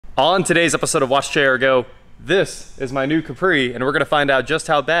On today's episode of Watch JR Go, this is my new Capri, and we're gonna find out just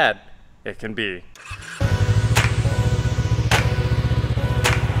how bad it can be.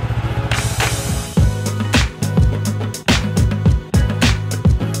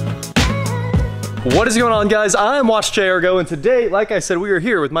 What is going on, guys? I'm Watch JR Go, and today, like I said, we are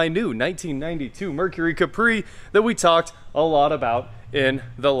here with my new 1992 Mercury Capri that we talked a lot about in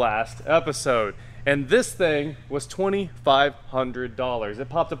the last episode. And this thing was $2,500. It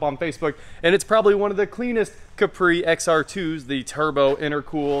popped up on Facebook, and it's probably one of the cleanest Capri XR2s, the turbo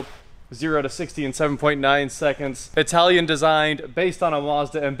intercooled 0 to 60 in 7.9 seconds. Italian designed, based on a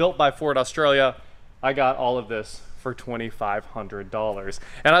Mazda, and built by Ford Australia. I got all of this for $2,500.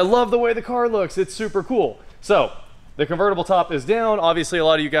 And I love the way the car looks. It's super cool. So the convertible top is down. Obviously, a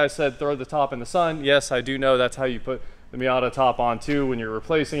lot of you guys said throw the top in the sun. Yes, I do know that's how you put the Miata top on too when you're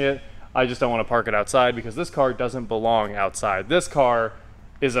replacing it. I just don't want to park it outside because this car doesn't belong outside. This car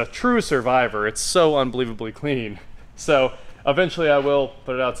is a true survivor. It's so unbelievably clean. So eventually I will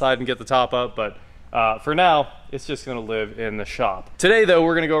put it outside and get the top up, but for now, it's just gonna live in the shop. Today though,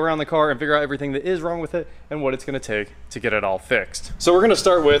 we're gonna go around the car and figure out everything that is wrong with it and what it's gonna take to get it all fixed. So we're gonna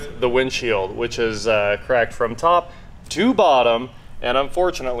start with the windshield, which is cracked from top to bottom. And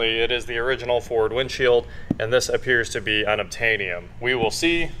unfortunately, it is the original Ford windshield, and this appears to be unobtainium. We will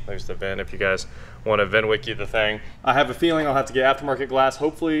see. There's the VIN if you guys want to VIN wiki the thing. I have a feeling I'll have to get aftermarket glass.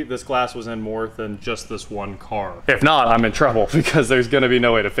 Hopefully this glass was in more than just this one car. If not, I'm in trouble because there's gonna be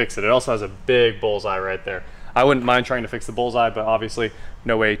no way to fix it. It also has a big bullseye right there. I wouldn't mind trying to fix the bullseye, but obviously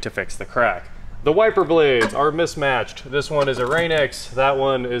no way to fix the crack. The wiper blades are mismatched. This one is a Rain-X, that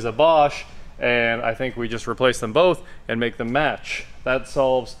one is a Bosch, and I think we just replace them both and make them match. That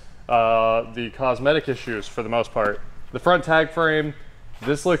solves the cosmetic issues for the most part. The front tag frame,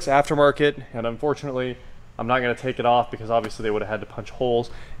 this looks aftermarket, and unfortunately, I'm not gonna take it off because obviously they would have had to punch holes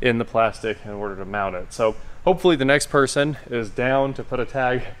in the plastic in order to mount it. So hopefully the next person is down to put a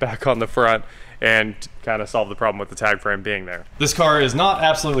tag back on the front and kind of solve the problem with the tag frame being there. This car is not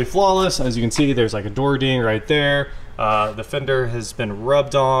absolutely flawless. As you can see, there's like a door ding right there. The fender has been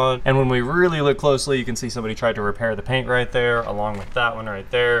rubbed on, and when we really look closely, you can see somebody tried to repair the paint right there, along with that one right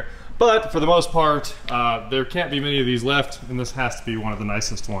there. But for the most part, there can't be many of these left, and this has to be one of the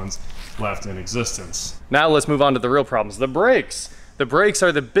nicest ones left in existence. Now let's move on to the real problems. The brakes. The brakes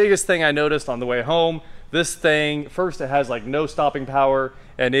are the biggest thing I noticed on the way home. This thing, first it has like no stopping power,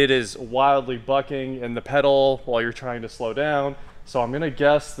 and it is wildly bucking in the pedal while you're trying to slow down. So I'm gonna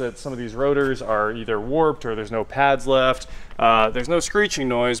guess that some of these rotors are either warped or there's no pads left. There's no screeching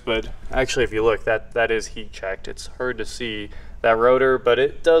noise, but actually if you look, that is heat checked. It's hard to see that rotor, but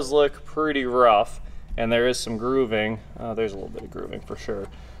it does look pretty rough, and there is some grooving. There's a little bit of grooving for sure.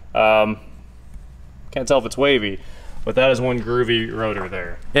 Can't tell if it's wavy, but that is one groovy rotor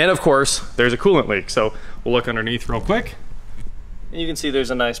there. And of course, there's a coolant leak. So we'll look underneath real quick. And you can see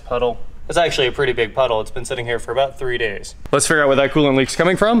there's a nice puddle. It's actually a pretty big puddle. It's been sitting here for about 3 days. Let's figure out where that coolant leak's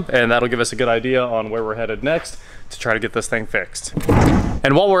coming from, and that'll give us a good idea on where we're headed next to try to get this thing fixed.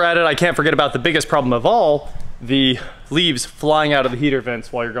 And while we're at it, I can't forget about the biggest problem of all, the leaves flying out of the heater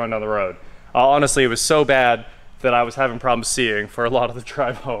vents while you're going down the road. Honestly, it was so bad that I was having problems seeing for a lot of the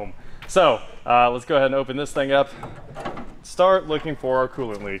drive home. So let's go ahead and open this thing up. Start looking for our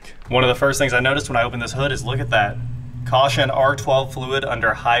coolant leak. One of the first things I noticed when I opened this hood is look at that. Caution R12 fluid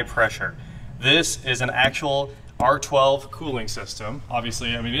under high pressure. This is an actual R12 cooling system.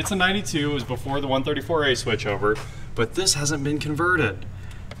 Obviously, I mean, it's a 92, it was before the 134A switchover, but this hasn't been converted.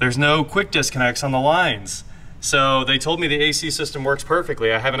 There's no quick disconnects on the lines. So they told me the AC system works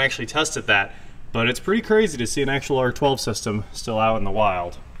perfectly. I haven't actually tested that, but it's pretty crazy to see an actual R12 system still out in the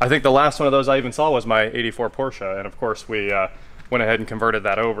wild. I think the last one of those I even saw was my 84 Porsche, and of course we went ahead and converted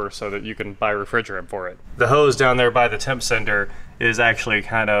that over so that you can buy refrigerant for it. The hose down there by the temp sender is actually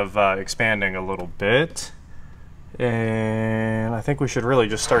kind of expanding a little bit. And I think we should really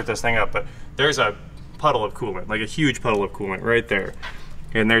just start this thing up, but there's a puddle of coolant, like a huge puddle of coolant right there.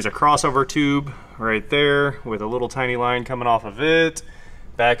 And there's a crossover tube right there with a little tiny line coming off of it,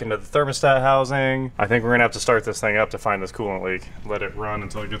 back into the thermostat housing. I think we're gonna have to start this thing up to find this coolant leak. Let it run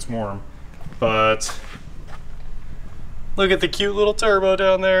until it gets warm. But look at the cute little turbo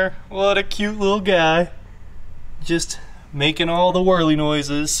down there. What a cute little guy. Just making all the whirly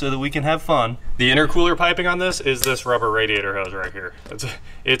noises so that we can have fun. The intercooler piping on this is this rubber radiator hose right here.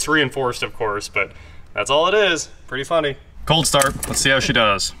 It's reinforced, of course, but that's all it is. Pretty funny. Cold start. Let's see how she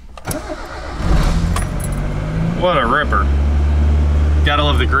does. What a ripper. Gotta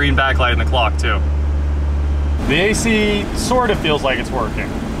love the green backlight in the clock too. The AC sort of feels like it's working.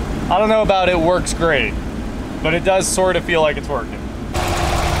 I don't know about it works great, but it does sort of feel like it's working.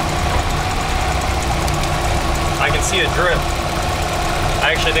 see a drip.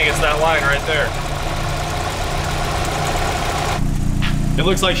 I actually think it's that line right there. It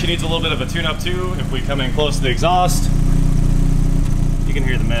looks like she needs a little bit of a tune-up too. If we come in close to the exhaust, you can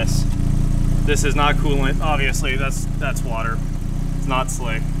hear the mess. This is not coolant, obviously. That's water. It's not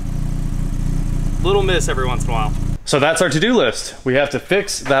slick. Little miss every once in a while. So that's our to-do list. We have to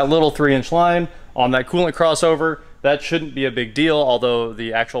fix that little 3-inch line on that coolant crossover. That shouldn't be a big deal, although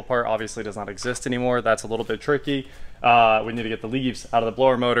the actual part obviously does not exist anymore. That's a little bit tricky. We need to get the leaves out of the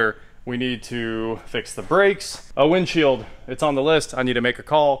blower motor. We need to fix the brakes. A windshield, it's on the list. I need to make a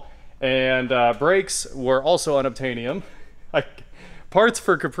call. And brakes were also unobtainium. Parts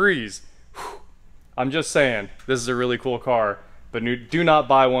for Capris. I'm just saying, this is a really cool car, but do not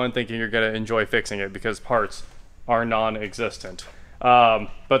buy one thinking you're gonna enjoy fixing it, because parts are non-existent.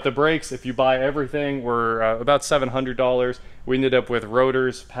 But the brakes, if you buy everything, were about $700. We ended up with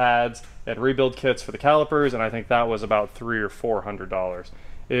rotors, pads, and rebuild kits for the calipers, and I think that was about $300 or $400.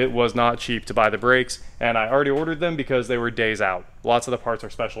 It was not cheap to buy the brakes, and I already ordered them because they were days out. Lots of the parts are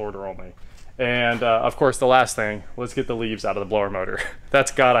special order only. And of course, the last thing, let's get the leaves out of the blower motor.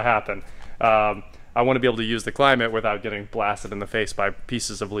 That's gotta happen. I want to be able to use the climate without getting blasted in the face by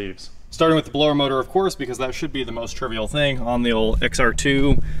pieces of leaves. Starting with the blower motor, of course, because that should be the most trivial thing on the old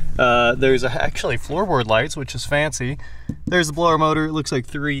XR2. There's actually floorboard lights, which is fancy. There's the blower motor. It looks like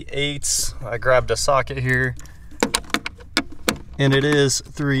 3/8. I grabbed a socket here, and it is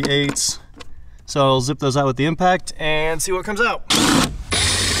 3/8. So I'll zip those out with the impact and see what comes out.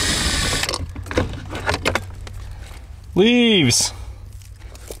 Leaves.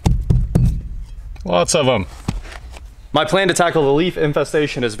 Lots of them. My plan to tackle the leaf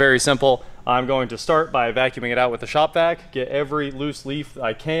infestation is very simple. I'm going to start by vacuuming it out with the shop vac, get every loose leaf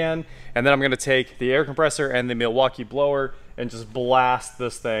I can, and then I'm going to take the air compressor and the Milwaukee blower and just blast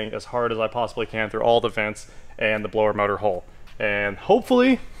this thing as hard as I possibly can through all the vents and the blower motor hole. And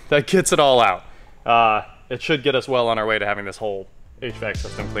hopefully that gets it all out. It should get us well on our way to having this whole HVAC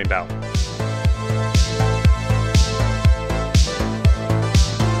system cleaned out.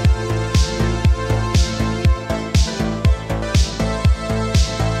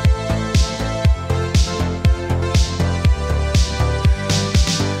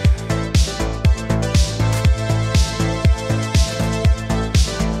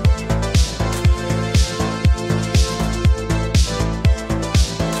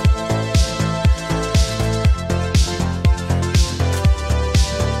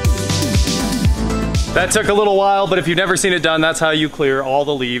 That took a little while, but if you've never seen it done, that's how you clear all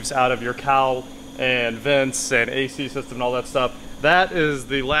the leaves out of your cowl and vents and AC system and all that stuff. That is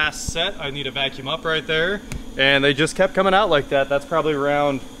the last set. I need to vacuum up right there. And they just kept coming out like that. That's probably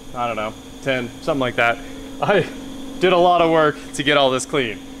around, I don't know, 10, something like that. I did a lot of work to get all this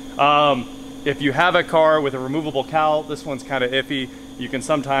clean. If you have a car with a removable cowl, this one's kind of iffy. You can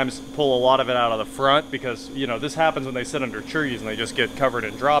sometimes pull a lot of it out of the front because, you know, this happens when they sit under trees and they just get covered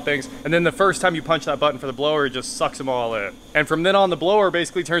in droppings. And then the first time you punch that button for the blower, it just sucks them all in. And from then on, the blower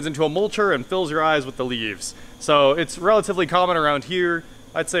basically turns into a mulcher and fills your eyes with the leaves. So it's relatively common around here.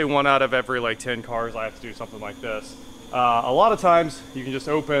 I'd say 1 out of every like 10 cars I have to do something like this. A lot of times you can just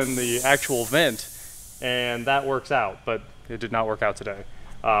open the actual vent and that works out, but it did not work out today.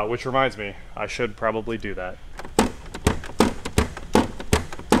 Which reminds me, I should probably do that.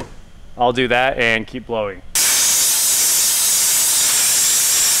 I'll do that and keep blowing.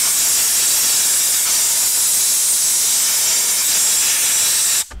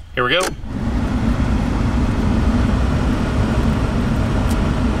 Here we go.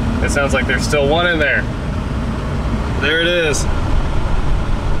 It sounds like there's still one in there. There it is.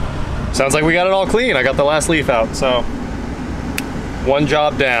 Sounds like we got it all clean. I got the last leaf out, so one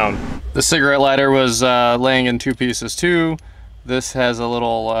job down. The cigarette lighter was laying in 2 pieces too. This has a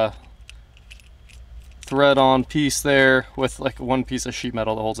little thread on piece there with like 1 piece of sheet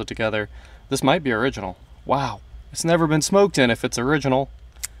metal that holds it together. This might be original. Wow, it's never been smoked in if it's original.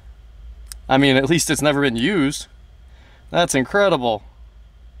 I mean, at least it's never been used. That's incredible.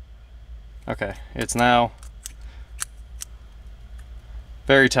 Okay, it's now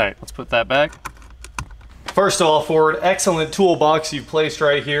very tight. Let's put that back. First of all, Ford, excellent toolbox you've placed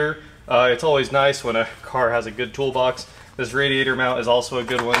right here. It's always nice when a car has a good toolbox. This radiator mount is also a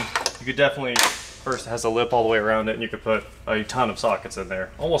good one. You could definitely, first it has a lip all the way around it and you could put a ton of sockets in there.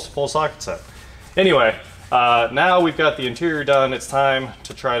 Almost a full socket set. Anyway, now we've got the interior done. It's time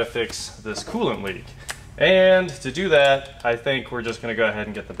to try to fix this coolant leak. And to do that, I think we're just gonna go ahead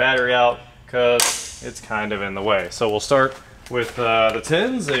and get the battery out because it's kind of in the way. So we'll start with the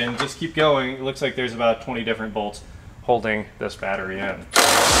tins and just keep going. It looks like there's about 20 different bolts holding this battery in.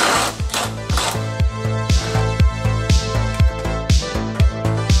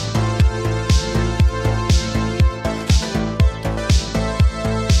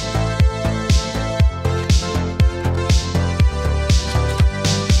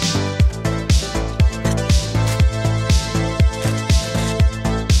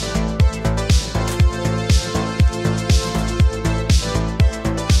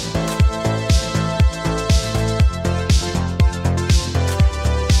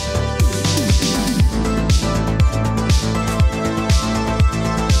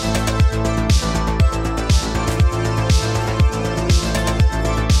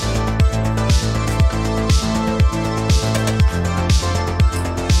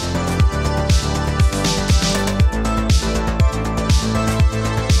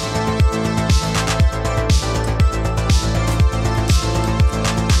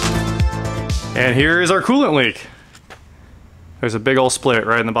 And here is our coolant leak. There's a big old split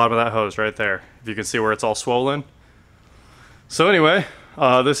right in the bottom of that hose right there. If you can see where it's all swollen. So anyway,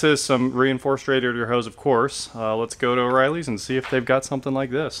 this is some reinforced radiator hose, of course. Let's go to O'Reilly's and see if they've got something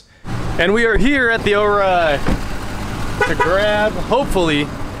like this. And we are here at the O'Reilly to grab, hopefully,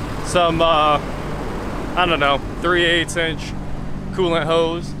 some, I don't know, 3/8 inch coolant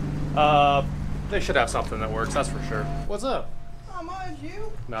hose. They should have something that works, that's for sure. What's up? Oh, mind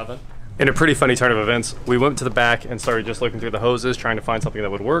you. Nothing. In a pretty funny turn of events, we went to the back and started just looking through the hoses, trying to find something that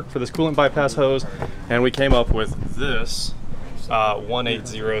would work for this coolant bypass hose, and we came up with this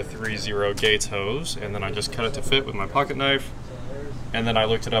 18030 Gates hose, and then I just cut it to fit with my pocket knife, and then I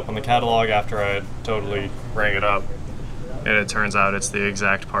looked it up on the catalog after I had totally rang it up, and it turns out it's the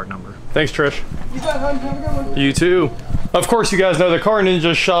exact part number. Thanks, Trish. You bet, hon. Have a good one. You too. Of course, you guys know the Car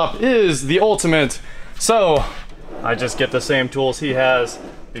Ninja shop is the ultimate, so I just get the same tools he has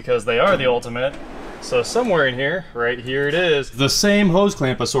because they are the ultimate. So somewhere in here, right here it is, the same hose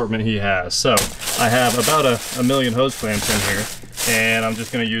clamp assortment he has. So I have about a million hose clamps in here, and I'm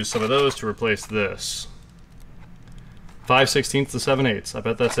just gonna use some of those to replace this. 5/16 to 7/8, I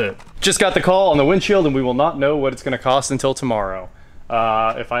bet that's it. Just got the call on the windshield, and we will not know what it's gonna cost until tomorrow.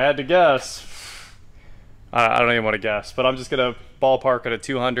 If I had to guess, I don't even want to guess, but I'm just gonna ballpark it at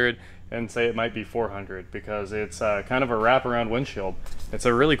 200 and say it might be 400 because it's kind of a wraparound windshield. It's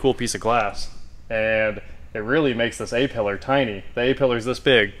a really cool piece of glass, and it really makes this A-pillar tiny. The A-pillar is this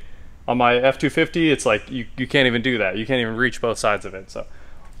big. On my F250, it's like you can't even do that. You can't even reach both sides of it. So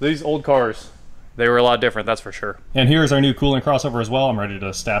these old cars, they were a lot different, that's for sure. And here's our new coolant crossover as well. I'm ready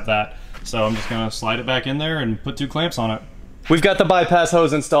to stab that. So I'm just gonna slide it back in there and put 2 clamps on it. We've got the bypass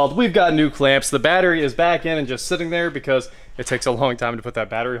hose installed. We've got new clamps. The battery is back in and just sitting there because it takes a long time to put that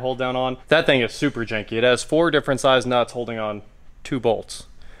battery hold down on. That thing is super janky. It has 4 different size nuts holding on 2 bolts.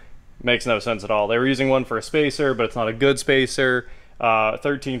 Makes no sense at all. They were using one for a spacer, but it's not a good spacer.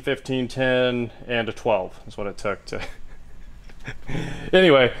 13, 15, 10, and a 12 is what it took to...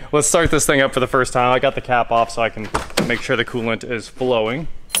 Anyway, let's start this thing up for the first time. I got the cap off so I can make sure the coolant is flowing.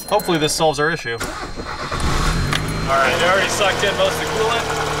 Hopefully this solves our issue. All right, they already sucked in most of the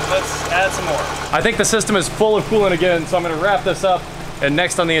coolant. Let's add some more. I think the system is full of coolant again, so I'm gonna wrap this up. And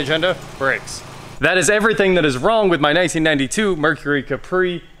next on the agenda, brakes. That is everything that is wrong with my 1992 Mercury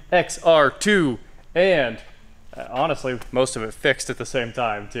Capri XR2. And honestly, most of it fixed at the same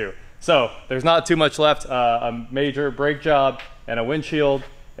time too. So there's not too much left. A major brake job and a windshield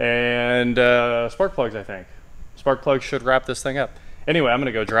and spark plugs, I think. Spark plugs should wrap this thing up. Anyway, I'm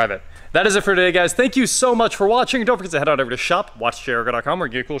gonna go drive it. That is it for today, guys. Thank you so much for watching. Don't forget to head on over to shop.watchjayrgo.com where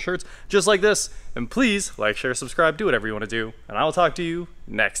you get cool shirts just like this. And please like, share, subscribe, do whatever you want to do. And I will talk to you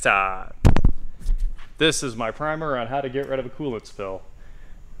next time. This is my primer on how to get rid of a coolant spill.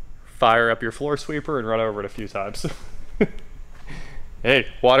 Fire up your floor sweeper and run over it a few times. Hey,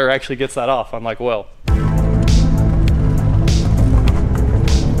 water actually gets that off, unlike oil.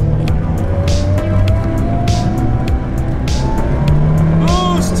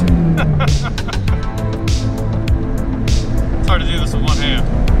 It's hard to do this with one hand.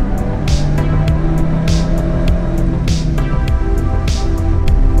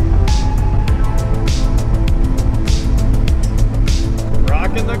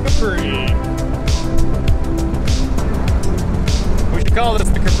 Rockin' the Capri. We should call this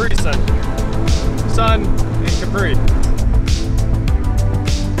the Capri Sun. Sun and Capri.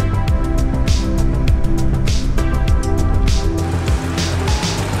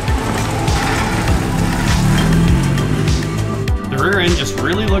 The rear end just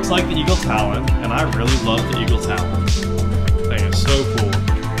really looks like the Eagle Talon, and I really love the Eagle Talon. Thing is so cool.